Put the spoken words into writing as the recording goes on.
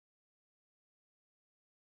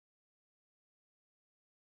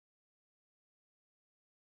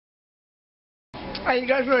Hey, you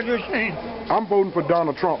guys what you're saying? I'm voting for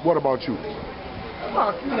Donald Trump. What about you?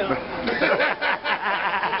 Fuck no.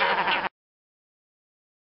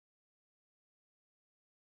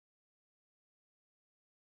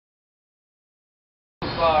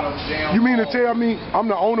 You mean to tell me I'm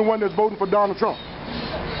the only one that's voting for Donald Trump?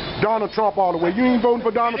 Donald Trump all the way. You ain't voting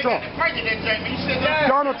for Donald Trump.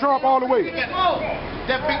 Donald Trump all the way. You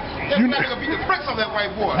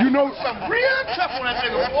know some real tough on that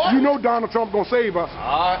nigga, boy. You know Donald Trump gonna save us.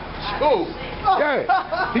 Cool.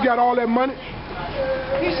 Yeah. He got all that money.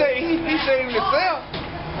 He saving himself.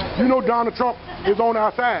 You know Donald Trump is on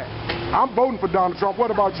our side. I'm voting for Donald Trump.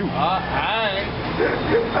 What about you? I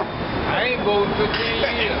ain't voting for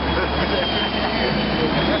 10 years.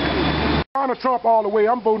 Donald Trump all the way.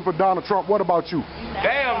 I'm voting for Donald Trump. What about you?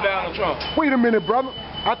 Damn Donald Trump. Wait a minute, brother.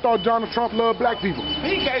 I thought Donald Trump loved black people.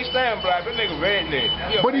 He can't stand black. That nigga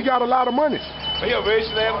redneck. But he got a lot of money. He a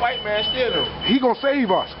racist ass white man still though. He gonna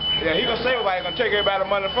save us. Yeah, he gonna save everybody. He gonna take everybody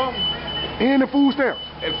money from him. And the food stamps.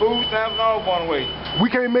 And food stamps and all going away. We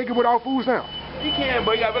can't make it without food stamps. He can,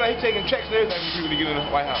 but he got he taking checks and everything for people to get in the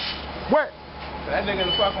White House. What? That nigga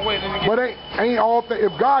the fucking way. But ain't all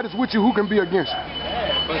if God is with you, who can be against you?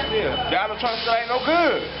 Yeah, but still, Donald Trump still ain't no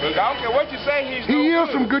good. But I don't care what you say, he's He no is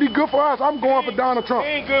some good. He good for us. I'm going for Donald Trump.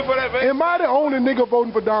 He ain't good for that, baby. Am I the only nigga voting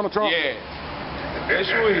for Donald Trump? Yeah. That's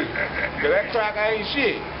sweet. Cause that crack ain't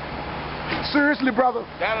shit. Seriously, brother?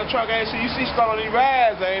 Donald Trump ain't shit. You see starting these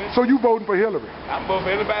rides, ain't it? So you voting for Hillary? I'm voting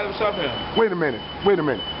for anybody who's up here. Wait a minute.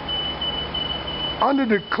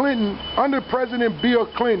 Under President Bill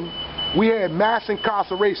Clinton, we had mass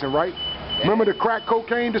incarceration, right? Yeah. Remember the crack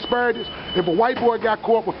cocaine disparities? If a white boy got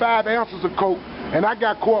caught with 5 ounces of coke and I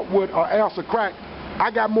got caught with an ounce of crack,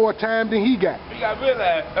 I got more time than he got. You got to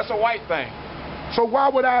realize that's a white thing. So why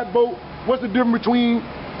would I vote? What's the difference between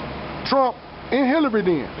Trump and Hillary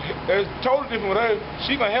then? It's totally different with her.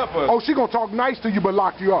 She gonna help us. Oh, she gonna talk nice to you but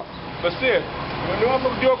lock you up. But still, when the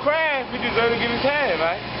motherfucker do a crime, he deserve to get his time,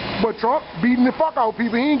 right? But Trump beating the fuck out of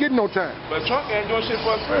people, he ain't getting no time. But Trump ain't doing shit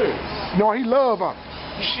for free. No, he love us.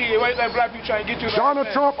 Shit, why you think black people trying to get you? Donald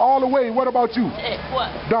Trump all the way. What about you?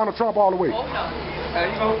 What? Donald Trump all the way. Oh, no.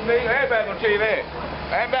 Everybody gonna tell you that.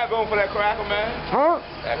 Everybody going for that cracker, man. Huh?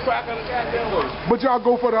 That cracker, the goddamn work. But y'all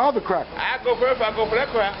go for the other cracker. I go for it if I go for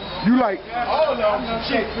that cracker. You like? All of them some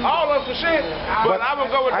shit. All of them some shit. But I'm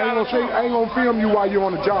gonna go with Donald Trump. I ain't gonna film you while you're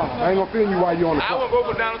on the job. I ain't gonna film you while you're on the I job. wanna go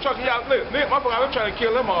for Donald Trump. Y'all, look, motherfucker, I've been trying to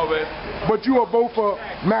kill him already. But you will vote for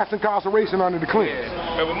mass incarceration under the Clinton.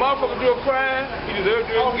 Yeah. If a motherfucker do a crime, he deserves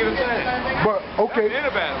to get a time. But okay,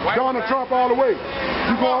 Donald Trump all the way.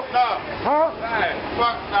 You going? Huh?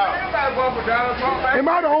 Fuck no. Everybody vote for Donald Trump, man. Am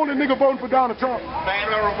I the only nigga voting for Donald Trump? Man, ain't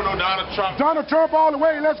no room for no Donald Trump. Donald Trump all the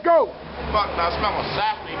way. Let's go. Fuck no, I'm gonna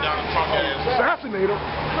assassinate Donald Trump. Assassinate him?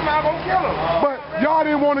 Somebody gonna kill him. But y'all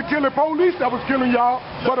didn't want to kill the police that was killing y'all.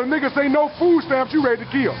 But a nigga say no food stamps, you ready to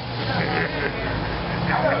kill.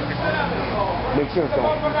 Makes sense,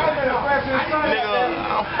 though.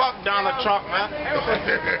 Nigga, fuck Donald Trump, man.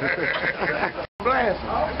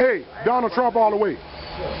 Hey, Donald Trump all the way.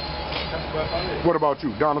 What about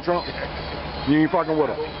you, Donald Trump? You ain't fucking with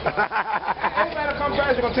him. Everybody come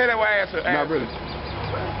back, you're gonna tell that way answer. Not really.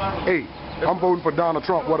 Hey, I'm voting for Donald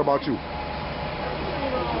Trump. What about you?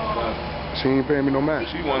 She ain't paying me no mind.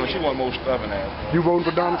 She want more stuff in that. You voting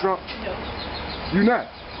for Donald Trump? You not?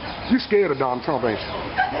 You scared of Donald Trump, ain't you?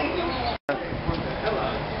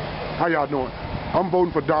 How y'all doing? I'm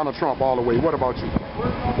voting for Donald Trump all the way. What about you?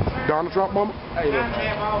 Donald Trump, mama?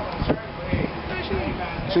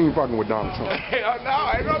 She ain't fucking with Donald Trump.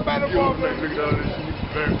 No, ain't nobody voting. I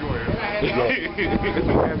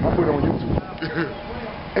put it on YouTube.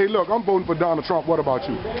 Hey, look, I'm voting for Donald Trump. What about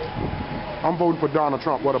you? I'm voting for Donald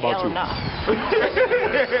Trump. What about you?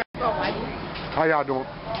 How y'all doing?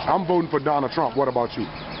 I'm voting for Donald Trump. What about you?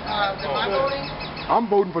 Am I voting? I'm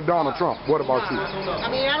voting for Donald Trump. What about you? I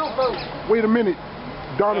mean, I don't vote. Wait a minute.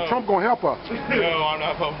 Donald Trump gonna help us. No, I'm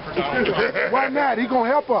not voting for Donald Trump. Why not? He gonna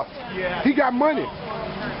help us. Yeah. He got money.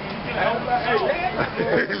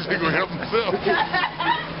 He's gonna help himself.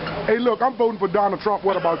 Hey, look, I'm voting for Donald Trump.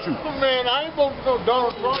 What about you? Man, I ain't voting for no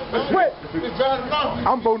Donald Trump. What? It's Donald Trump.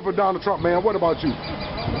 I'm voting for Donald Trump, man. What about you?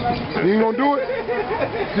 You ain't gonna do it?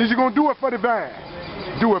 Then you gonna do it for the vine.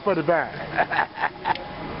 Do it for the vine.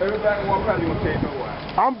 Everybody walk out, you gonna take no why.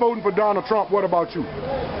 I'm voting for Donald Trump. What about you?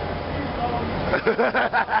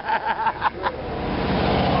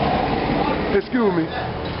 Excuse me.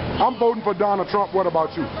 I'm voting for Donald Trump. What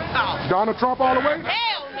about you? Oh. Donald Trump all the way?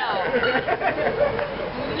 Hell no.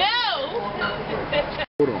 No.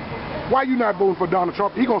 Hold on. Why you not voting for Donald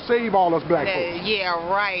Trump? He gonna save all us black folks.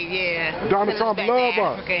 Yeah, right, yeah. Donald Trump Send us love back to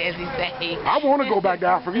us. Africa, as he say. I want to go back to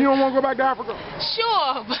Africa. You don't want to go back to Africa?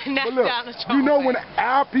 Sure, but not But look, Donald Trump. you know when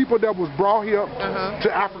our people that was brought here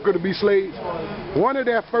to Africa to be slaves, one of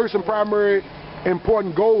their first and primary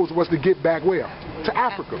important goals was to get back where? To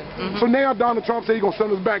Africa. So now Donald Trump say he gonna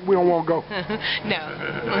send us back, we don't want to go. No.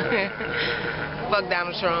 Fuck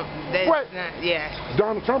Donald Trump. That's What? not, yeah.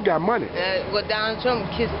 Donald Trump got money. Well, Donald Trump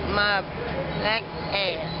kissed my black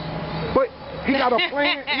ass. But he got a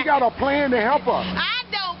plan, he got a plan to help us. I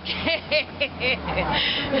don't care.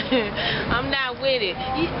 I'm not with it.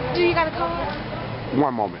 Do you got a card?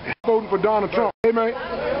 One moment. I'm voting for Donald Trump. Hey man,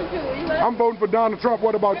 I'm voting for Donald Trump.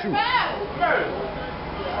 What about you?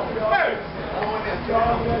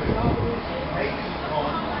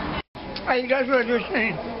 Hey, that's what you're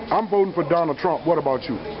saying. I'm voting for Donald Trump. What about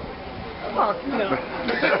you? Fuck no.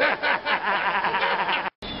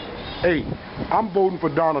 Hey, I'm voting for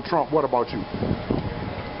Donald Trump. What about you?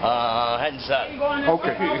 Hadn't said.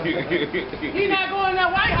 Okay. He's not going to the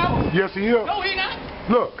White House. Yes, he is. No, he not.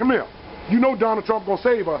 Look, come here. You know Donald Trump gonna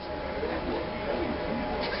save us.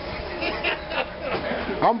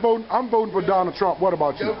 I'm voting for Donald Trump. What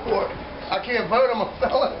about you? I can't vote, I'm a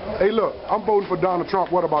fella. Hey, look, I'm voting for Donald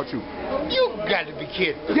Trump. What about you? You got to be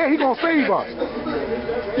kidding. Yeah, he gonna save us.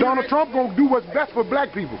 Donald Trump gonna do what's best for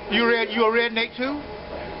black people. You a redneck too?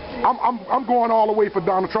 I'm going all the way for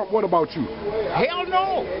Donald Trump. What about you? Hell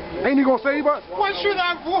no. Ain't he gonna save us? Why should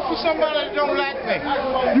I vote for somebody that don't like me?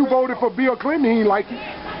 You voted for Bill Clinton. He ain't like you.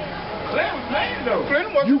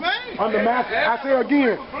 Clinton wasn't made. Under mass, I say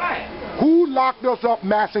again, who locked us up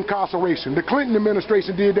mass incarceration? The Clinton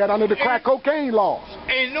administration did that under the crack cocaine laws.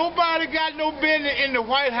 Ain't nobody got no business in the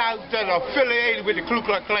White House that are affiliated with the Ku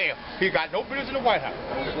Klux Klan. He got no business in the White House.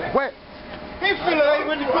 What? He affiliated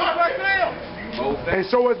with the Ku Klux Klan. And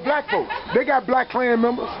so is black folks. They got black Klan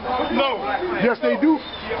members. No. Yes, they do.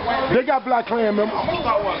 They got black Klan members.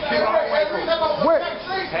 What?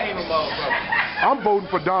 I'm voting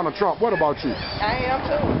for Donald Trump. What about you? I am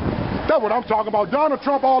too. That's what I'm talking about. Donald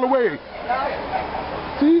Trump all the way.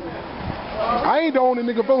 See? I ain't the only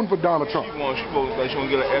nigga voting for Donald Trump. She wants to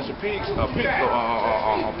get an extra pig,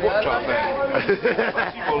 pork chop thing.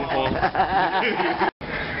 She voting for him.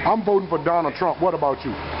 I'm voting for Donald Trump. What about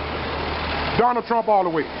you? Donald Trump all the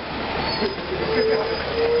way.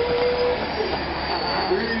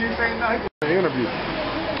 Interview.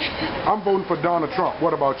 I'm voting for Donald Trump.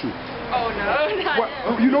 What about you? Oh, no.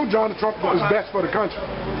 What, you know Donald Trump is best for the country.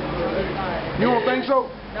 You don't think so?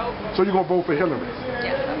 Nope. So you're going to vote for Hillary?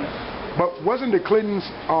 Yes. But wasn't the Clintons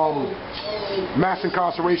mass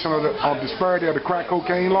incarceration of the disparity of the crack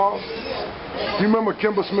cocaine laws? You remember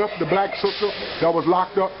Kimber Smith, the black sister that was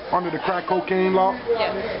locked up under the crack cocaine law?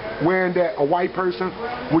 Yes. Wherein that a white person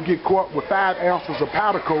would get caught with 5 ounces of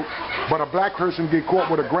powder coke, but a black person get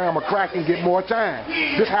caught with a gram of crack and get more time.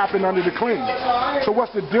 This happened under the Clintons. So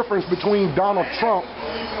what's the difference between Donald Trump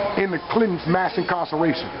and the Clintons mass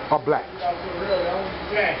incarceration of blacks?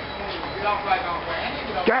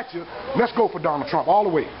 Gotcha. Let's go for Donald Trump all the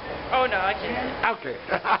way. Oh, no, I can't. Okay.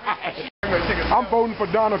 I'm voting for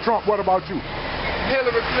Donald Trump. What about you?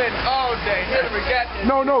 Hillary Clinton all day. Hillary got this.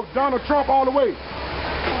 No, Donald Trump all the way.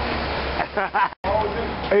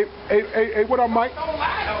 Hey, what up, Mike?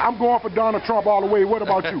 I'm going for Donald Trump all the way. What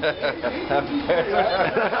about you?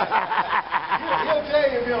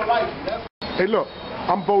 Hey, look,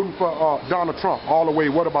 I'm voting for Donald Trump all the way.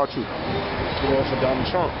 What about you? Voting for Donald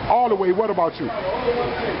Trump. All the way. What about you?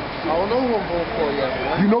 I don't know who I'm voting for yet,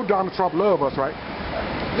 man. You know Donald Trump love us, right?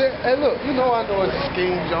 Hey, look, you know I know it's a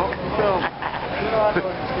scheme, John. You feel me? You know I know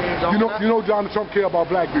it's a scheme, John. You know Donald Trump care about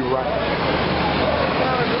black people, right?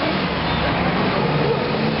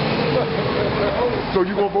 So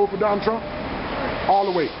you gonna vote for Donald Trump? All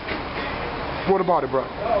the way. What about it, bro?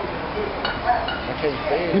 I can't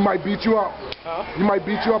pay it. He might beat you up. Huh? He might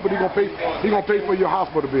beat you up, but he gonna pay for your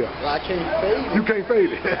hospital bill. I can't pay it. You can't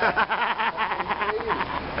fade it.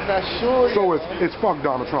 I'm not sure. So it's fuck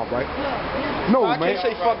Donald Trump, right? No, I man. can't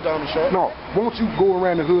say fuck Donald Trump. No. Won't you go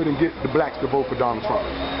around the hood and get the blacks to vote for Donald Trump?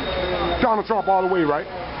 Donald Trump all the way, right?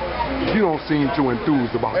 You don't seem too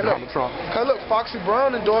enthused about Hey, look. Donald Trump. Hey, look, Foxy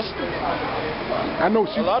Brown endorsed it. I know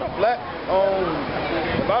she. A lot of blacks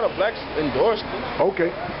endorsed it.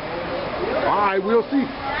 Okay. All right, we'll see.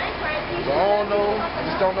 So I don't know. I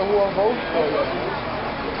just don't know who I'm voting for yet.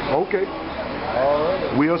 Okay. All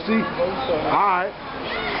right. We'll see. All right.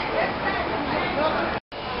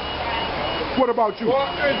 What about you? You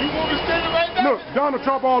want me to stand right now? Look, Donald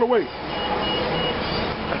Trump all the way.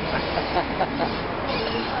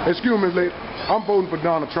 Excuse me, lady. I'm voting for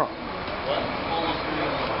Donald Trump.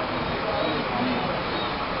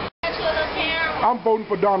 I'm voting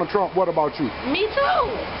for Donald Trump. What about you? Me too.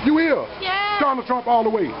 You is? Yeah. Donald Trump all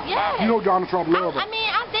the way. Yeah. You know Donald Trump love him. I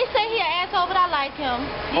mean, they say he an asshole, but I like him.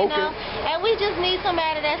 You Okay. know? And we just need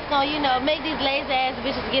somebody that's gonna, make these lazy ass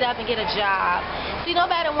bitches get up and get a job. See,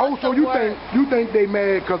 nobody Oh, wants so to you work. think they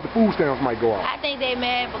mad because the food stamps might go out? I think they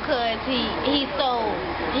mad because he's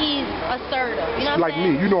assertive. You know what Like I'm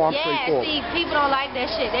saying? me, you know I'm yeah, straightforward. see, people don't like that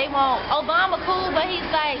shit. They want Obama cool, but he's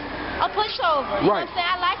like a pushover. You know what Right. I'm saying?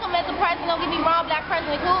 I like him as a president, don't get me wrong, black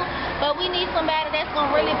president cool, but we need somebody that's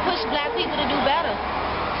gonna really push black people to do better.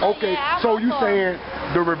 Okay, yeah, I so vote you for him.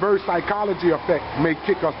 saying the reverse psychology effect may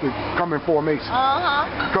kick us to come in formation?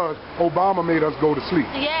 Because Obama made us go to sleep.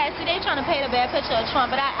 Yeah, see, they trying to paint a bad picture of Trump,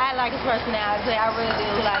 but I like his personality. I really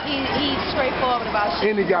do. Like, he's straightforward about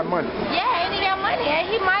shit. And he got money. Yeah, and he got money. And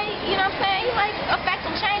he might, you know what I'm saying? He might affect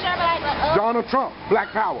some change. I'll be like, Donald Trump, black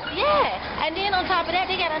power. Yeah, and then on top of that,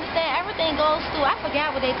 they got to understand everything goes through, I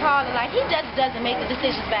forgot what they call it, like he just doesn't make the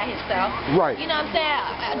decisions by himself. Right. You know what I'm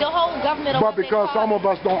saying? The whole government. But because some of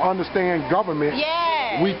us don't understand government,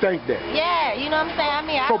 yeah, we think that. Yeah, you know what I'm saying? I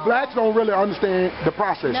mean, So blacks don't really understand the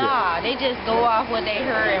process yet. Nah, they just go off what they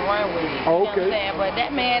heard and run with it. Oh, You know what okay. I'm saying? But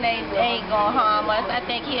that man ain't gonna harm us. I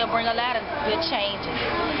think he'll bring a lot of good changes.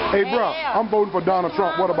 Hey, bro, I'm voting for Donald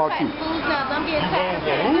Trump. What about you? I'm getting tired.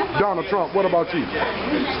 Donald Trump, what about you?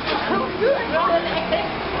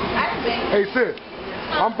 Hey, sis,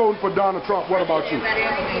 I'm voting for Donald Trump. What about you?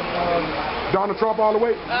 Donald Trump all the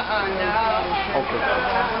way? No. Okay.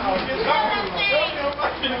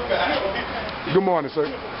 Good morning, sir.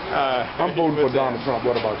 I'm voting for Donald Trump.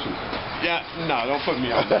 What about you? Yeah, no, don't put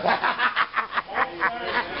me on that.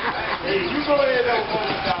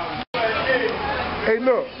 Hey,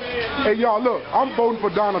 look. Hey, y'all, look. I'm voting for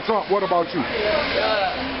Donald Trump. What about you?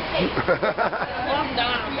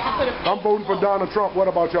 I'm voting for Donald Trump. What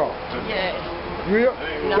about y'all? Yeah. You hear?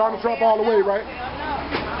 Donald Trump all the way, right?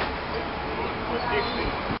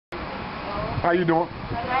 How you doing?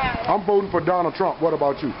 I'm voting for Donald Trump. What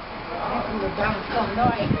about you?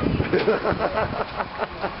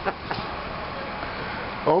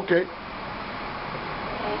 Okay.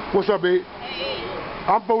 What's up, babe?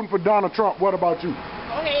 I'm voting for Donald Trump. What about you?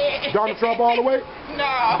 Donald Trump all the way?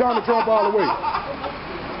 No. Donald Trump all the way.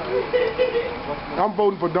 I'm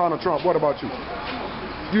voting for Donald Trump. What about you?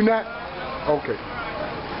 You not? Okay.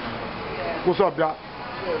 What's up, Doc?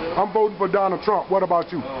 I'm voting for Donald Trump. What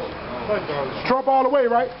about you? Trump all the way,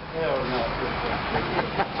 right?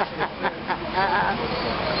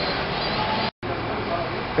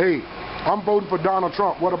 Hey, I'm voting for Donald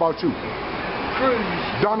Trump. What about you? Cruz.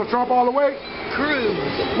 Donald Trump all the way? Cruz.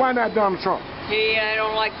 Why not Donald Trump? Yeah, I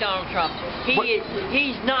don't like Donald Trump.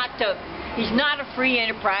 He's not a free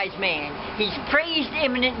enterprise man. He's praised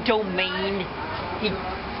eminent domain.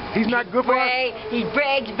 He's not good for us? He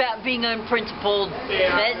brags about being unprincipled.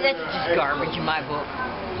 That's just garbage in my book.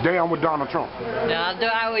 Down with Donald Trump. No,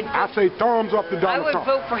 I say thumbs up to I Donald would Trump.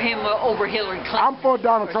 vote for him over Hillary Clinton. I'm for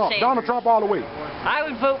Donald Trump. Sanders. Donald Trump all the way. I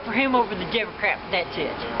would vote for him over the Democrat. That's it.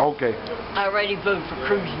 Okay. I already voted for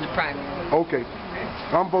Cruz in the primary. Okay.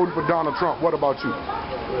 I'm voting for Donald Trump. What about you?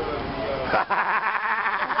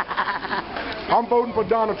 I'm voting for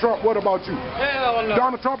Donald Trump. What about you? Hell no.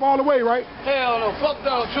 Donald Trump all the way, right? Hell no. Fuck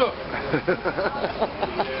Donald Trump.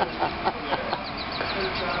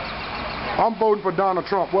 I'm voting for Donald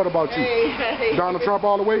Trump. What about you? Hey. Donald Trump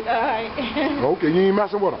all the way? Alright. Okay, you ain't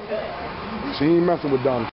messing with him. She ain't messing with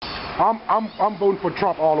Donald. I'm voting for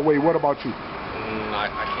Trump all the way. What about you? I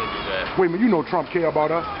can't do that. Wait a minute, you know Trump care about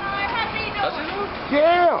us? Does he?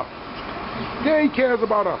 Yeah. Yeah, he cares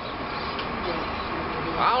about us.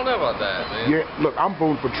 I don't know about that, man. Yeah, look, I'm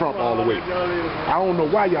voting for Trump all the way. I don't know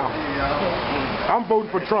why y'all. I'm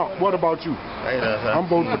voting for Trump. What about you? I'm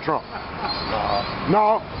voting for Trump.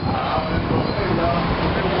 No.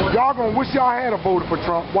 Y'all gonna wish y'all had a voted for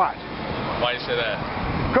Trump. Watch. Why you say that?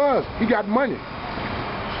 Cause he got money.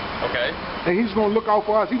 Okay. And he's gonna look out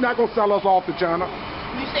for us. He's not gonna sell us off to China.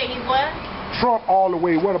 You say he's what? Trump all the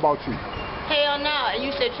way. What about you? Hell no.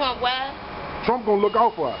 You said Trump what? Trump gonna look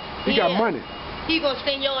out for us. He got Yeah. money. He gonna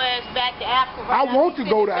send your ass back to Africa. I Right want now. to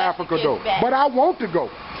go to Africa though. But I want to go.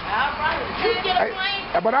 Alright. You get a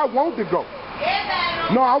plane? But I want to go. Yeah,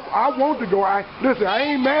 No, I want to go. Listen, I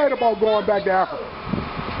ain't mad about going back to Africa.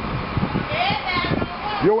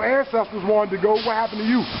 Your ancestors wanted to go. What happened to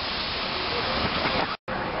you?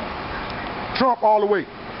 Trump all the way.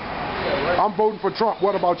 I'm voting for Trump.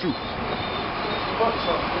 What about you?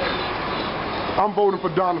 I'm voting for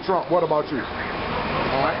Donald Trump. What about you?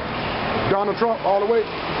 All right. Donald Trump all the way.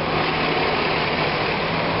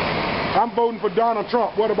 I'm voting for Donald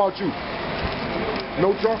Trump. What about you?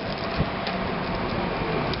 No Trump?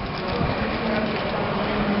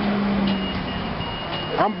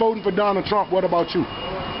 I'm voting for Donald Trump. What about you?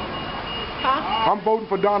 Huh? I'm voting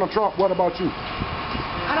for Donald Trump. What about you?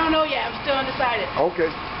 I don't know yet. I'm still undecided. Okay.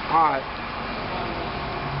 All right.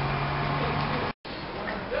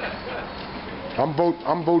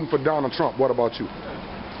 I'm voting for Donald Trump. What about you?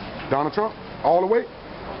 Donald Trump? All the way?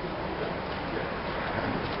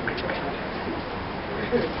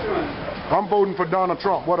 I'm voting for Donald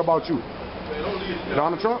Trump. What about you?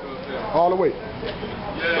 Donald Trump? All the way.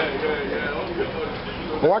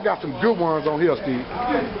 Oh, I got some good ones on here, Steve.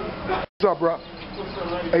 What's up, bro?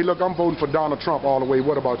 Hey, look, I'm voting for Donald Trump all the way.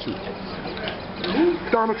 What about you?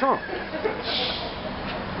 Donald Trump.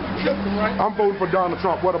 I'm voting for Donald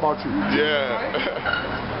Trump. What about you? Yeah.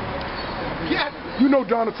 You know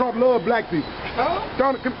Donald Trump love black people.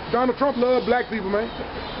 Donald Trump love black people, man.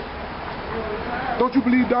 Don't you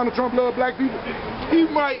believe Donald Trump love black people? He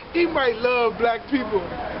might love black people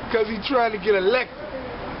because he's trying to get elected.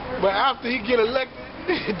 But after he get elected,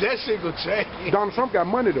 that shit gonna change. Donald Trump got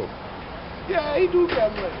money though. Yeah, he do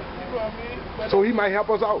got money. You know what I mean? But So he might help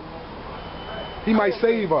us out. He might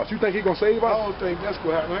save us. You think he gonna save I us? don't think that's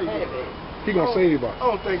gonna happen. He gonna save us. I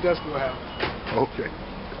don't think that's gonna happen. Okay.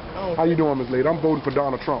 How you doing, Miss Lady? I'm voting for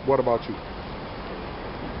Donald Trump. What about you?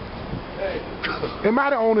 Am I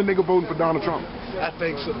the only nigga voting for Donald Trump? I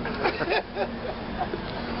think so.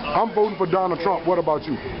 I'm voting for Donald Trump. What about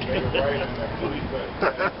you?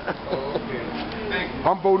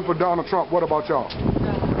 I'm voting for Donald Trump. What about y'all?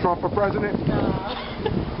 Trump for president?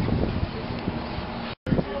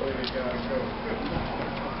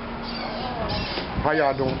 How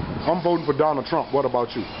y'all doing? I'm voting for Donald Trump. What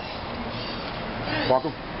about you?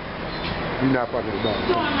 Welcome. You're not fucking with Donald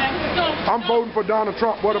Trump. I'm voting for Donald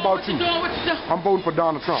Trump. What about you? I'm voting for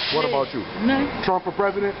Donald Trump. What about you? Trump for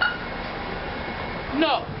president?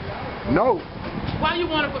 No. No. Why you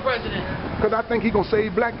want him for president? Because I think he gonna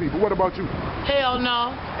save black people. What about you? Hell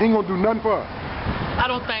no. He ain't gonna do nothing for us. I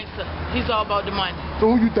don't think so. He's all about the money. So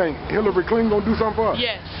who you think? Hillary Clinton gonna do something for us?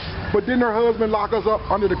 Yes. But didn't her husband lock us up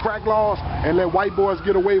under the crack laws and let white boys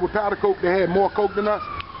get away with powder coke? They had more coke than us?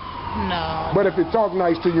 No. But if it talk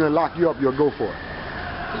nice to you and lock you up, you'll go for it.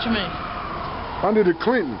 What you mean? Under the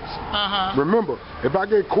Clintons. Remember, if I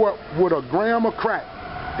get caught with a gram of crack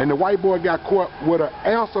and the white boy got caught with an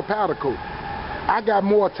ounce of powder coke, I got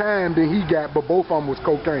more time than he got, but both of them was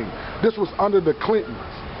cocaine. This was under the Clintons.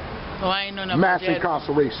 Oh, I ain't know nothing Mass about that.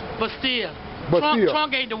 incarceration. But still. But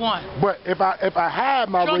Trump ain't the one. But if I had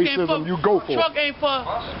my Trump ain't racism, for, you go for Trump it. ain't for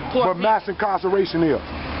But mass incarceration is.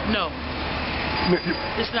 No.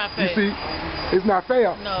 It's not fair. You see, it's not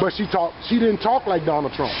fair. No. But she didn't talk like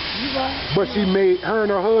Donald Trump. You right. But her and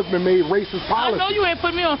her husband made racist I policies. know you ain't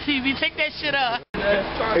put me on TV. Take that shit up.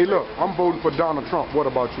 Hey, look, I'm voting for Donald Trump. What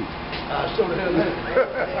about you?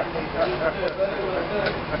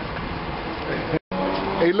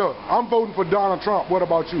 Hey, look, I'm voting for Donald Trump. What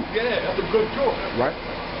about you? Yeah, that's a good choice. Right?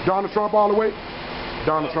 Donald Trump all the way?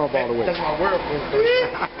 Donald Trump all the way. That's my word.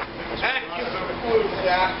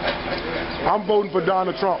 I'm voting for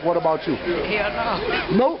Donald Trump. What about you? Hell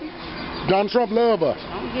no. Nope. Donald Trump love us. I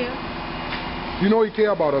don't care. You know he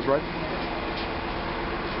care about us, right?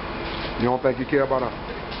 You don't think he care about us?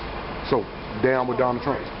 So, down with Donald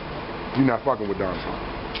Trump. You're not fucking with Donald Trump.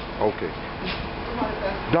 Okay.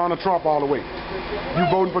 Donald Trump all the way. You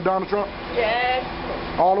voting for Donald Trump? Yes.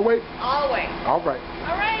 All the way? All the way. All right.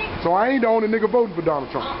 All right. So I ain't the only nigga voting for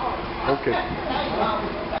Donald Trump. Okay.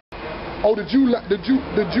 Oh, did you?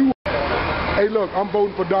 Hey, look, I'm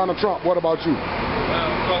voting for Donald Trump. What about you? Look,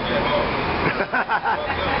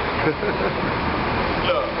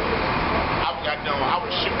 I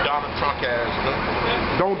would shoot Donald Trump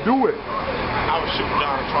ass. Don't do it. I would shoot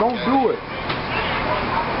Donald Trump. Don't do it.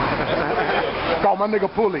 Thought my nigga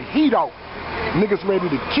pulling heat out. Niggas ready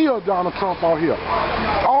to kill Donald Trump out here.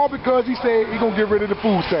 All because he said he gonna get rid of the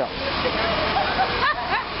food stamp.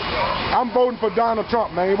 I'm voting for Donald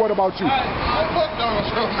Trump, man. What about you? Fuck Donald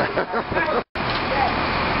Trump.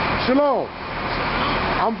 Shalom.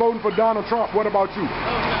 I'm voting for Donald Trump. What about you?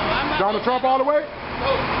 Donald Trump all the way?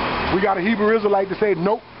 We got a Hebrew Israelite to say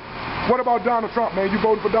nope. What about Donald Trump, man? You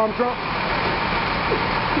voting for Donald Trump?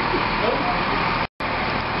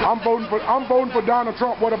 I'm voting for Donald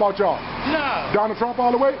Trump. What about y'all? No. Donald Trump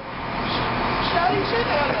all the way?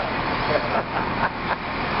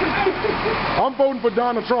 I'm voting for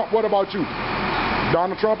Donald Trump. What about you?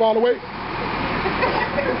 Donald Trump all the way?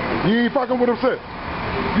 You ain't fucking with him, sis.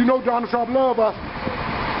 You know Donald Trump love us.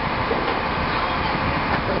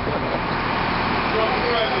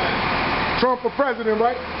 Trump for president,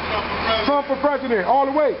 right? Trump for president, all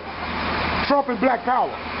the way. Trump and black power.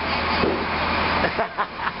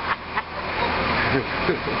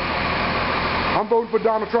 I'm voting for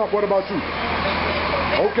Donald Trump. What about you?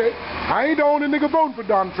 Okay. I ain't the only nigga voting for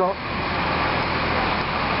Donald Trump.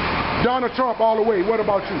 Donald Trump all the way. What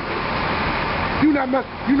about you? You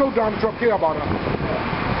know Donald Trump care about us.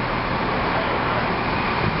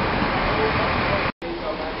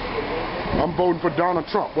 I'm voting for Donald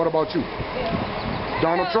Trump. What about you?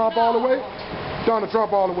 Donald Trump all the way? Donald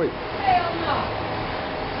Trump all the way.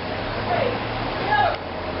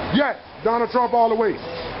 Yes, Donald Trump all the way.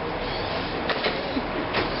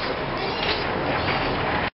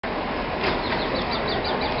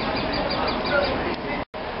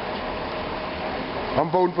 I'm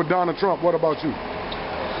voting for Donald Trump. What about you?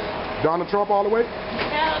 Donald Trump all the way?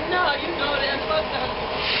 Hell no, you know that.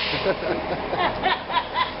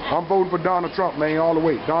 I'm voting for Donald Trump, man, all the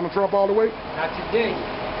way. Donald Trump all the way? Not today.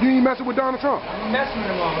 You ain't messing with Donald Trump? I'm messing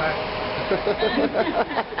with him all right.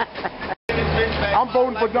 I'm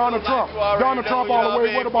voting for Donald Trump. Donald Trump all the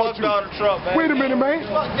way. What about you? Donald Trump, man. Wait a minute, man.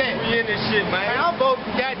 Fuck that. We in this shit, man. I'm voting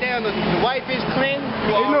for goddamn the white bitch Clinton.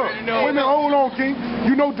 Hey, look. Wait a minute. Hold on, King.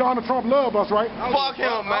 You know Donald Trump love us, right? Fuck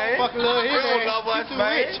him, man. Fucking love him. He don't love us,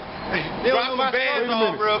 man. Drop some bands Wait a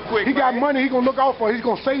off minute. real quick, He got man. money. He gonna look out for us. He's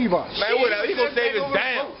gonna save us. Man, whatever. He gonna save his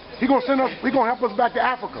damn. He gonna send us. He gonna help us back to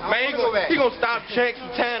Africa. Man, he gonna stop checks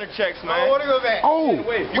and Tanner checks, man. I want to go back. Oh, You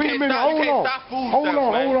wait a can't minute. stop- you Hold can't on. stop food Hold stamps,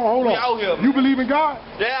 on. man. Hold on. Hold We out here, on. man. You believe in God?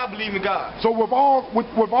 Yeah, I believe in God. So with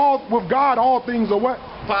God, all things are what?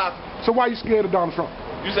 Possible. So why you scared of Donald Trump?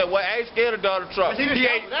 You said, well, I ain't scared of Donald Trump.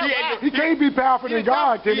 He Can't be powerful than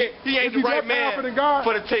God, can he? He ain't Is the right that man powerful than God?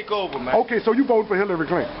 for the takeover, man. Okay, so you voted for Hillary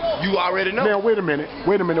Clinton. You already know. Now wait a minute.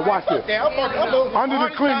 Watch this. Under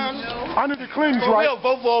the Clintons, So right? we'll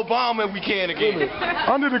vote for Obama if we can again.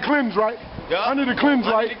 Under the Clintons, right? Yeah. Under the Clintons,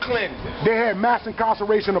 Under right? the Clintons. They had mass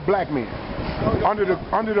incarceration of black men. Under the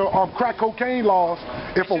crack cocaine laws,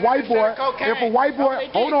 if a white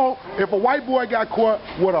boy got caught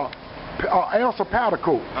with a ounce of powder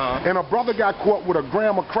coke, and a brother got caught with a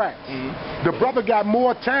gram of crack, the brother got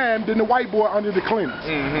more time than the white boy under the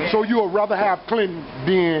Clintons. So you would rather have Clinton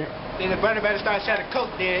than... Then the brother better start selling coke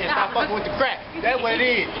then and stop fucking with the crack. That's what it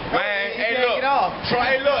is. Man, hey, Get look. off.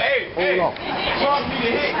 Hey, Hold on. Trump need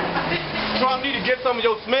to hit. Trump need to get some of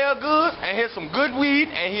your smell goods and hit some good weed,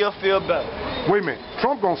 and he'll feel better. Wait a minute.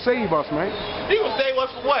 Trump gonna save us, man. He gonna save us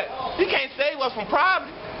from what? He can't save us from poverty.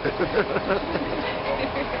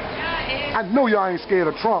 I know y'all ain't scared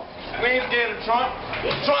of Trump. We ain't scared of Trump.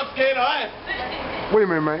 Trump's scared of us. Wait a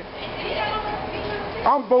minute, man.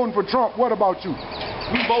 I'm voting for Trump. What about you?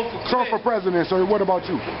 We vote for Trump for president, so what about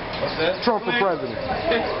you? What's that? Trump for president.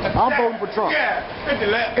 I'm voting for Trump. Yeah, it's the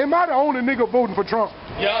left. Am I the only nigga voting for Trump?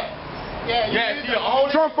 Yeah. Yeah, he the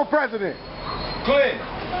only Trump for president. Clinton.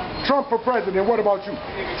 Trump for president. What about you?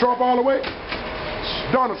 Trump all the way?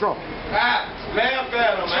 Donald Trump. Laugh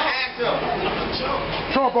at him, man. Ask him.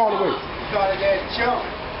 Trump all the way.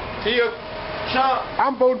 He a Trump.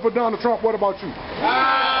 I'm voting for Donald Trump. What about you?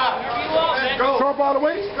 Let's go. Trump all the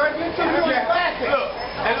way?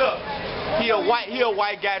 Look. He a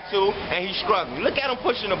white guy too, and he's struggling. Look at him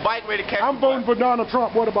pushing the bike ready to catch. I'm voting for Donald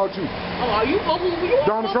Trump. What about you? Oh, are you voting for you?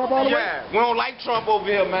 Donald Trump all the way? Yeah, we don't like Trump over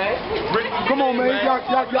here, man. Come on, man. Y'all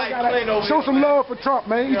gotta show some love for Trump,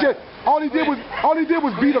 man. He just all he did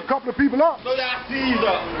was beat a couple of people up. So y'all see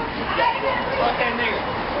up. Fuck that nigga.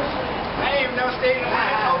 I ain't even never stayed in a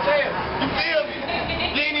hotel. You feel me?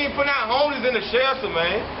 You ain't even put out homeless in the shelter,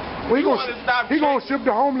 man. Well, he You wanna stop gonna drinking? ship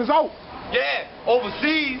the homeless out. Yeah,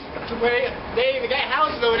 overseas. To where they even got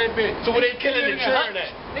houses over that bitch. So where they killing the children at?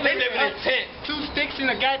 They living in tents. 2 sticks in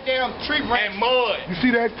a goddamn tree branch. And mud. You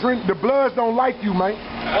see that trend? The Bloods don't like you, man.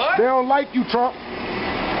 What? They don't like you, Trump.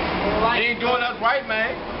 They ain't doing us right,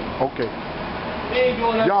 man. Okay. They ain't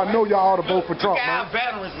doing us Y'all right. know y'all ought to vote for Trump, Look at our man.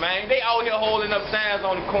 veterans, man. They out here holding up signs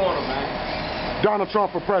on the corner, man. Donald Trump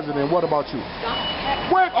for president. What about you?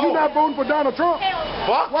 What? You not voting for Donald Trump?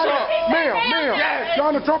 Fuck What? Trump. Ma'am. Yes.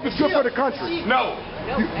 Donald Trump is good for the country. No.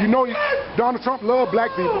 You know Donald Trump love black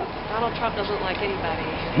people. Donald Trump doesn't like anybody.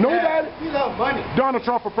 Nobody? You love money. Donald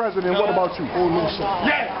Trump for president. What about you? Oh, no, sir.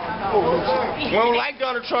 Yes. We don't like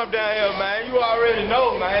Donald Trump down here, man. You already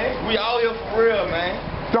know, man. We out here for real, man.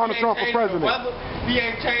 Donald He ain't Trump for changing president. The weather. He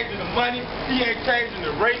ain't changing the money. He ain't changing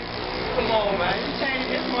the rate. Come on, man. He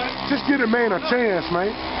changing his money. Just give a man a chance,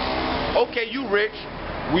 man. Okay, you rich.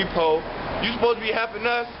 We poor. You supposed to be helping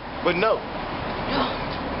us, but no.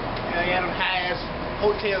 Yeah, you got them high-ass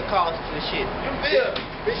hotel costs and shit. You feel?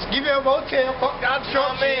 Bitch, give me a motel, fuck Donald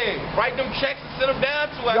Trump. Man, write them checks and send them down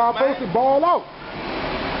to us, Y'all man. supposed to ball out.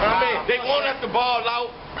 I mean, they want us to ball out,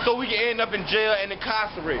 so we can end up in jail and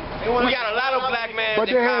incarcerated. We got a lot of black men But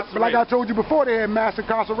they had, like I told you before, they had mass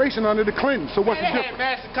incarceration under the Clintons. So what's the They had difference?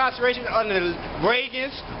 mass incarceration under the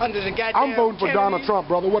Reagans, under the goddamn I'm voting for Donald Trump,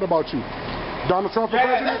 brother. What about you? Donald Trump for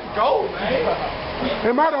president? Let's go, man.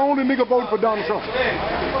 Am I the only nigga voting for Donald Trump?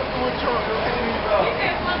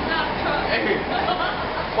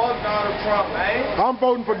 Fuck Donald Trump, man. I'm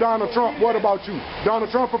voting for Donald Trump. What about you? Donald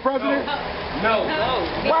Trump for president? No.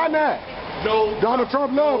 Why not? No. Donald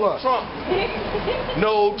Trump love us. Trump.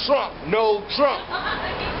 No Trump. No Trump.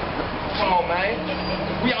 Come on,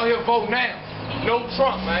 man. We out here voting now. No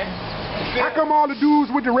Trump, man. How come all the dudes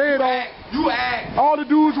with the red on, You act. all the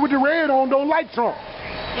dudes with the red on don't like Trump?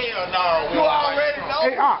 Hell no. You already know.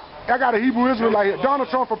 Hey, I got a Hebrew Israelite here. Donald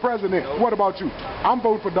Trump for president. What about you? I'm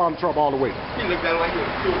voting for Donald Trump all the way. He looked at it like he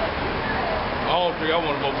was cute. I don't think I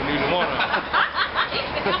want to vote for neither one of them.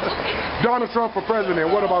 Donald Trump for president.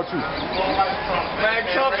 What about you? Man,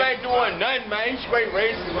 Trump ain't doing nothing, man. He's straight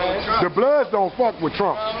racist, man. The Bloods don't fuck with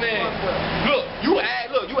Trump. Oh, man. Look, you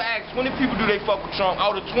ask 20 people do they fuck with Trump.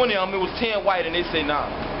 Out of 20 of them, it was 10 white, and they say nah.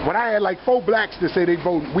 When I had like 4 blacks that say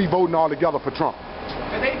we voting all together for Trump.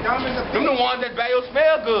 And they dumb as a Them the ones that value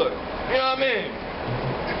smell good. You know what I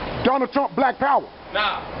mean? Donald Trump, black power.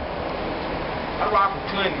 Nah. I rock with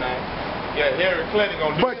Clinton, man. Yeah, Hillary Clinton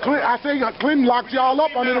gonna do But I say Clinton locked y'all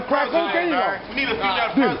up under the crack cocaine law. We need a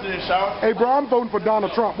female president, Shaw. Hey, bro, I'm voting for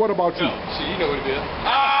Donald Trump. What about you? Shit, you know what it is.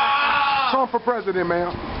 Trump for president,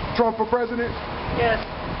 man. Trump for president? Yes.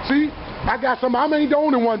 See? I ain't the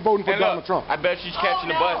only one voting for And Donald look, Trump. I bet she's catching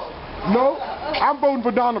the bus. No, I'm voting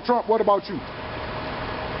for Donald Trump. What about you?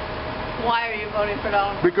 Why are you voting for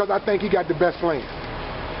Donald? Because I think he got the best plan.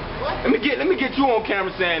 Let me get you on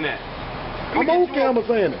camera saying that. I'm on camera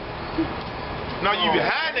saying it. No, you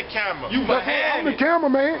behind the camera. You I'm behind the it.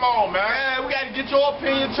 cameraman. Come on, man. Man, we got to get your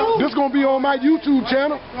opinion too. This gonna be on my YouTube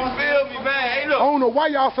channel. You feel me, man? Hey, I look. don't know why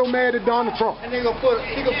y'all so mad at Donald Trump. And he gonna put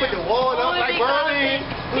the wall up Only like because Bernie.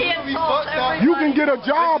 he insults everybody. You can get a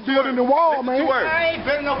job building the wall, man.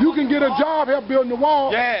 You can get a job help building the wall.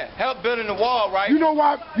 Yeah, help building the wall, right? You know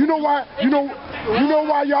why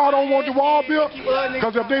y'all don't want the wall built?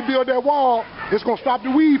 Because if they build that wall, it's gonna stop the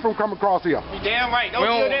weed from coming across here. damn right. Don't We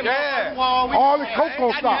kill don't- them yeah. wall. All the coke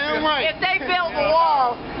gonna stop. Damn right. If they build the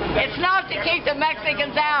wall, it's not to keep the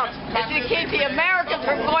Mexicans out. It's to keep the Americans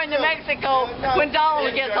from going to Mexico when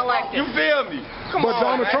Donald gets elected. You feel me? But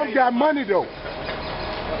Donald Trump got money though.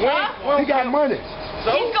 Huh? He got money.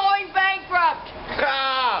 He's going bankrupt.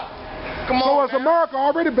 Come So on, is America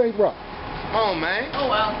already bankrupt? Come on, man. Oh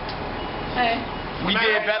well. Hey. We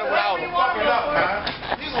did better without him. Fuck it up,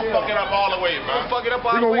 man. He's gonna fuck it up all the way, man. Fuck it up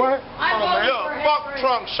all You the know way. what? Look, fuck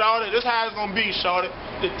Trump, Shawty. This how it's gonna be, Shawty.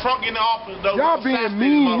 The Trump in the office, though. Y'all being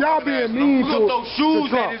mean. Y'all being mean We to gonna throw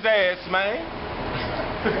shoes to at Trump. his ass, man.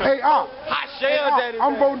 Hey, Hot shells at his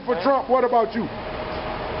I'm ass. voting for Trump. What about you?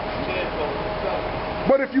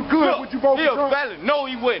 But if you could, Look, would you vote he for a Trump? felon. No,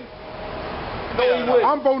 he wouldn't. No, he wouldn't.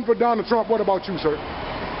 I'm voting for Donald Trump. What about you, sir?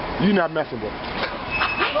 You not messing with him.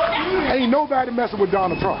 Ain't nobody messing with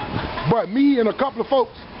Donald Trump. But me and a couple of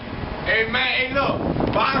folks. Hey, man, hey, look.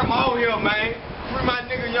 Bottom out here, man. Free my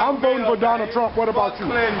nigga Young I'm voting Bill, for Donald man. Trump. What about you?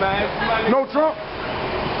 Clinton, man. Free my nigga. No Trump?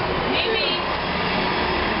 Maybe.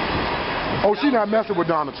 Oh, she not messing with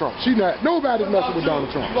Donald Trump. She not. Nobody's messing with Donald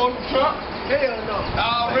Trump. You voting for Trump? Hell no.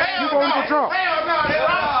 You voting for Trump? Hell no.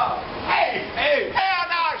 Hey. Hell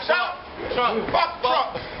no, Shaw. Trump. Fuck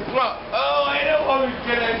Trump. Trump. Oh, I don't want to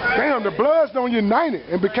get that. Damn, the Bloods don't unite it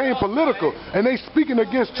and became political, and they speaking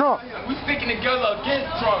against Trump. We sticking together against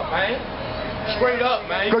Trump, man. Straight up,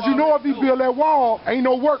 man. Because you know if he build that wall, ain't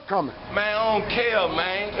no work coming. Man, I don't care,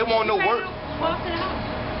 man. It won't no work.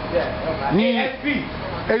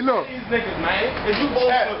 Hey, look, These niggas, man. If you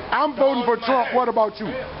vote for I'm voting for Trump. What about you?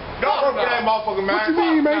 Don't vote for that motherfucker, man. What you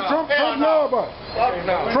mean, man? Trump loves us.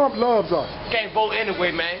 No. Trump loves us. Can't vote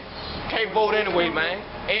anyway, man. Can't vote anyway, man.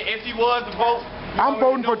 If he was to vote, I'm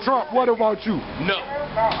voting for Trump. What about you? no.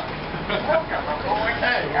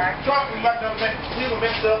 Hey, Trump is like them, he will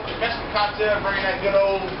mess up the Mexican cartel, bring that good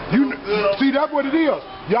old, See, that's what it is.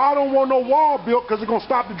 Y'all don't want no wall built because it's going to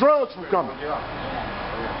stop the drugs from coming.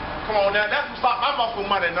 Come on now, that's gonna stop my motherfucking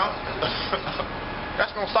money, no?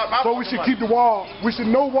 That's gonna stop my So we motherfucking should money. keep the wall. We should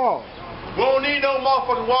no wall. We don't need no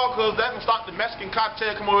motherfucking wall because that can stop the Mexican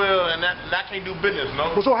cartel come over here and that can't do business,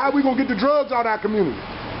 no? So how we going to get the drugs out of our community?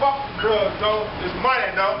 Fuck drugs, no. It's money,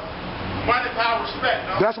 no. Money, power, respect,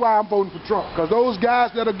 no. That's why I'm voting for Trump. Because those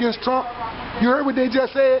guys that are against Trump, you heard what they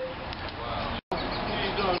just said?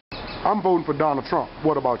 I'm voting for Donald Trump.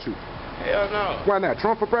 What about you? Hell no. Why not?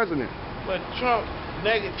 Trump for president. But Trump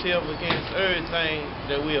negative against everything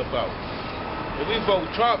that we about. if we vote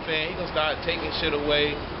Trump, man, he gonna start taking shit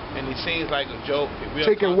away, and he seems like a joke.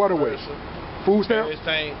 Taking what away? Food stamps?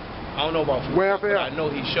 Everything. I don't know about food welfare. But I know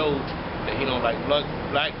he showed that he don't like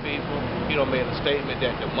black people. He don't made a statement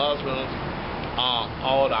that the Muslims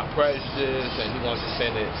all our prejudice, and he wants to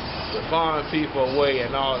send the foreign people away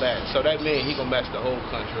and all that. So that means he gonna mess the whole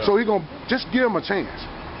country up. So he gonna just give him a chance.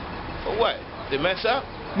 For what? To mess up?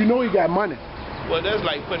 You know he got money. Well, that's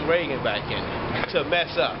like putting Reagan back in it, to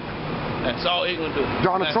mess up. That's all he gonna do.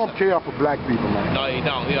 Donald Trump care for black people, man. No, he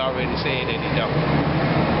don't. He already said that he don't.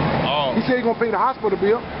 Oh. He said he gonna pay the hospital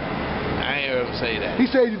bill. I ain't heard him say that. He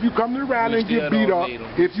said if you come to the rally and get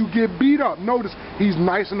beat up, notice he's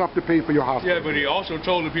nice enough to pay for your hospital. Yeah, but he also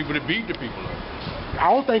told the people to beat the people up.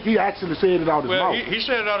 I don't think he actually said it out his mouth. He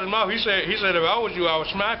said it out his mouth. He said if I was you, I would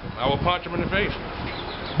smack him. I would punch him in the face.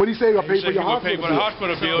 But he said he'll pay for your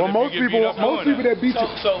hospital bill. Well, most people that beat you.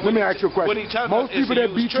 Let me ask you a question. Most people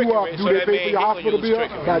that beat you up, do they pay for your hospital bill?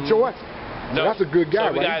 By choice? No. That's a good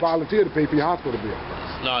guy, right? He volunteered to pay for your hospital bill.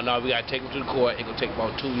 No, we gotta take him to the court. It's gonna take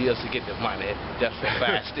about 2 years to get the money. That's for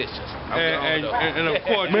 5 stitches. And of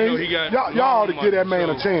course, man, he got. Y'all ought to give that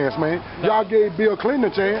man a chance, man. Y'all gave Bill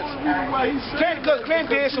Clinton a chance. Clinton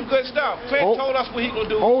did some good stuff. Clinton told us what he gonna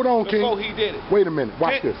do. Hold on, King. Before he did it. Wait a minute.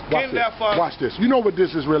 Watch this. Watch this. You know what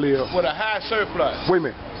this is really is? With a high surplus. Wait a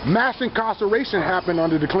minute. Mass incarceration happened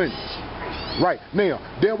under the Clintons. Right. Now,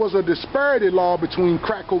 there was a disparity law between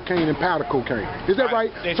crack cocaine and powder cocaine. Is that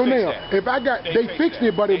right? So now, if they fixed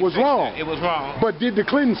it, but it was wrong. It was wrong. But did the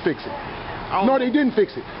Clintons fix it? No, they didn't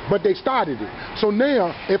fix it, but they started it. So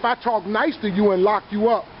now, if I talk nice to you and lock you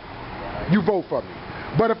up, you vote for me.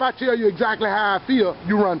 But if I tell you exactly how I feel,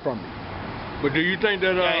 you run from me. But do you think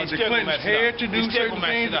that the Clintons had to do certain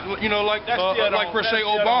things, you know, like per se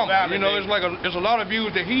Obama? You know, it's a lot of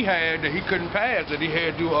views that he had that he couldn't pass, that he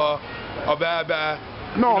had to abide by.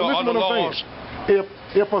 No, you know, listen to what I'm saying.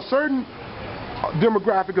 If a certain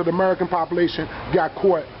demographic of the American population got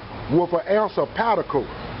caught with an ounce of powder coke,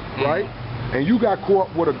 right, and you got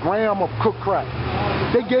caught with a gram of cooked crack,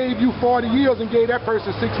 they gave you 40 years and gave that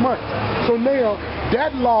person 6 months. So now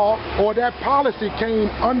that law or that policy came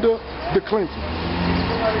under the Clintons.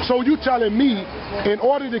 So you telling me, in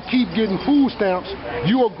order to keep getting food stamps,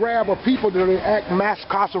 you will grab a people that act mass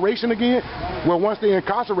incarceration again? Well, once they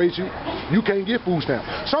incarcerate you, you can't get food stamps.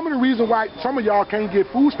 Some of the reason why some of y'all can't get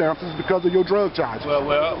food stamps is because of your drug charges. Well,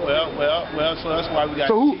 so that's why we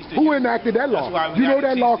got to teach who enacted that law? You know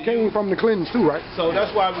that law came from the Clintons too, right? So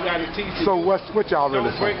that's why we got to teach you. So what y'all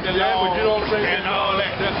really saying? But you don't think and all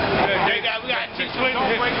that. We got to teach you.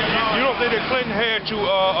 You don't think that Clinton had to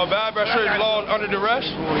abide by certain laws under duress?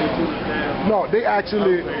 No, they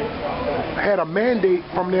actually had a mandate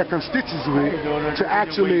from their constituency to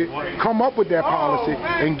actually come up with that policy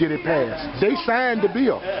and get it passed. They signed the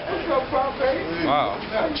bill. Wow.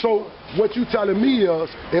 So what you telling me is,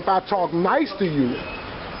 if I talk nice to you,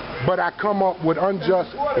 but I come up with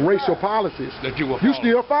unjust racial policies, you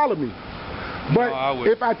still follow me. But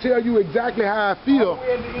if I tell you exactly how I feel,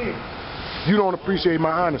 you don't appreciate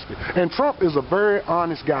my honesty. And Trump is a very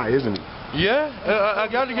honest guy, isn't he? Yeah, I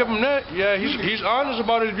got to give him that. Yeah, he's honest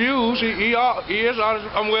about his views. He is honest.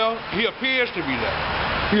 Well, he appears to be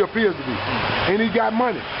that. He appears to be. And he got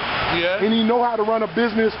money. Yeah. And he know how to run a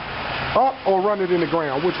business up or run it in the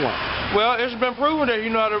ground. Which one? Well, it's been proven that he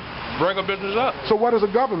know how to bring a business up. So what is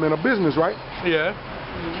a government? A business, right? Yeah.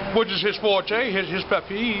 Which is his forte, his pet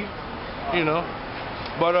peeve, you know.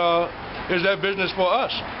 But is that business for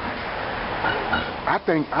us? I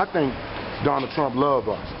think Donald Trump loves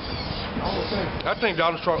us. I think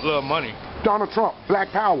Donald Trump loves money. Donald Trump,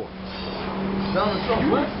 black power. Donald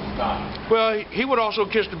Trump what? Well, he would also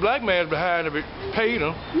kiss the black man's behind if it paid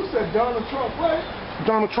him. You said Donald Trump what?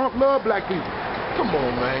 Donald Trump loves black people. Come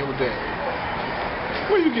on, man, with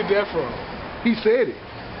that. Where you get that from? He said it.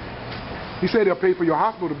 He said he'll pay for your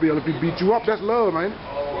hospital bill if he beat you up. That's love, man.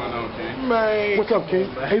 Man. What's up,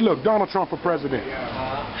 King? Hey, look, Donald Trump for president.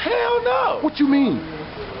 Hell no. What you mean?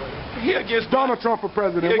 He against Donald Trump for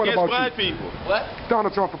president. What about black you? people. What?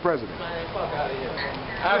 Donald Trump for president. Man, fuck out of here.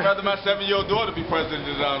 I'd rather my 7-year-old daughter be president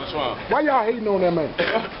than Donald Trump. Why y'all hating on that man?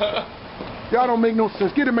 Y'all don't make no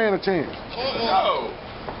sense. Give the man a chance. No.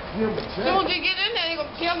 Soon as he get in there, they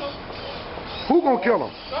gonna kill him. Who gonna kill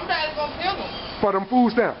him? Somebody's gonna kill him. For them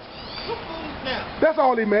food stamps. Who food stamps? That's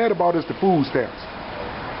all they mad about is the food stamps.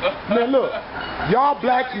 Man, look, y'all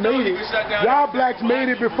blacks made it. Y'all blacks made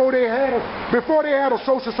it before they had a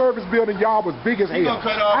social service building. Y'all was big as hell.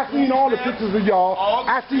 I seen all the pictures of y'all.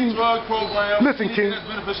 I seen. Listen, King,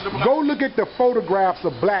 go look at the photographs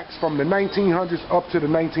of blacks from the 1900s up to the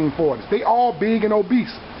 1940s. They all big and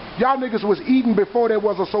obese. Y'all niggas was eating before there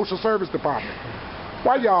was a social service department.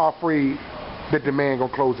 Why y'all afraid that the man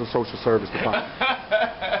gonna close the social service department?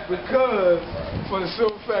 Because for the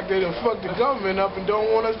simple fact they done fucked the government up and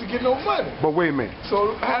don't want us to get no money. But wait a minute.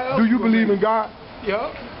 So how else do you believe in God?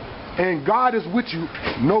 Yeah. And God is with you.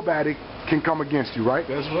 Nobody can come against you, right?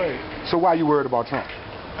 That's right. So why you worried about Trump?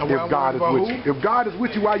 If God is with you. If God is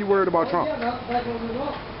with you, why you worried about Trump?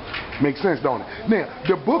 Makes sense, don't it? Now,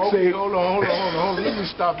 the book says... Hold on. Let me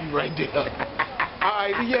stop you right there. All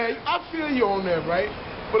right, yeah, I feel you on that, right?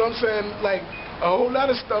 But I'm saying, like, a whole lot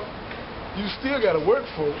of stuff you still got to work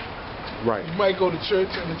for. Right. You might go to church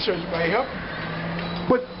and the church might help you.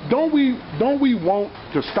 But don't we want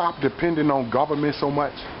to stop depending on government so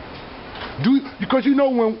much? Because you know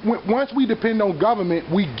once we depend on government,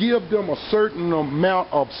 we give them a certain amount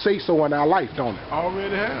of say-so in our life, don't it?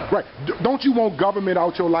 Already have. Right. Don't you want government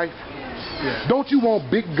out your life? Yeah. Don't you want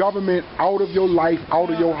big government out of your life, out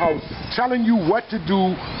of your house, telling you what to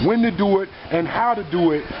do, when to do it, and how to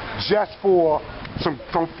do it, just for some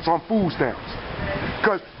food stamps?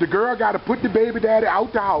 Because the girl got to put the baby daddy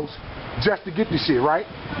out the house just to get the shit, right?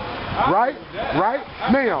 Right?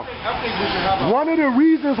 Now, one of the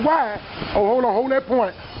reasons why, hold that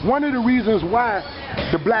point. One of the reasons why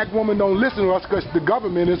the black woman don't listen to us because the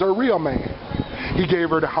government is her real man. He gave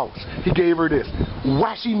her the house. He gave her this.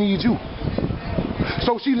 Why she needs you?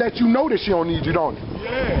 So she let you know that she don't need you, don't it?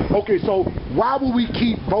 Yeah. Okay, so why would we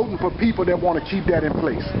keep voting for people that want to keep that in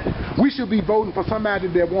place? We should be voting for somebody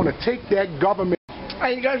that want to take that government.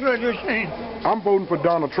 Hey, you guys what you're saying? I'm voting for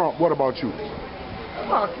Donald Trump. What about you?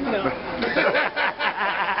 Fuck no.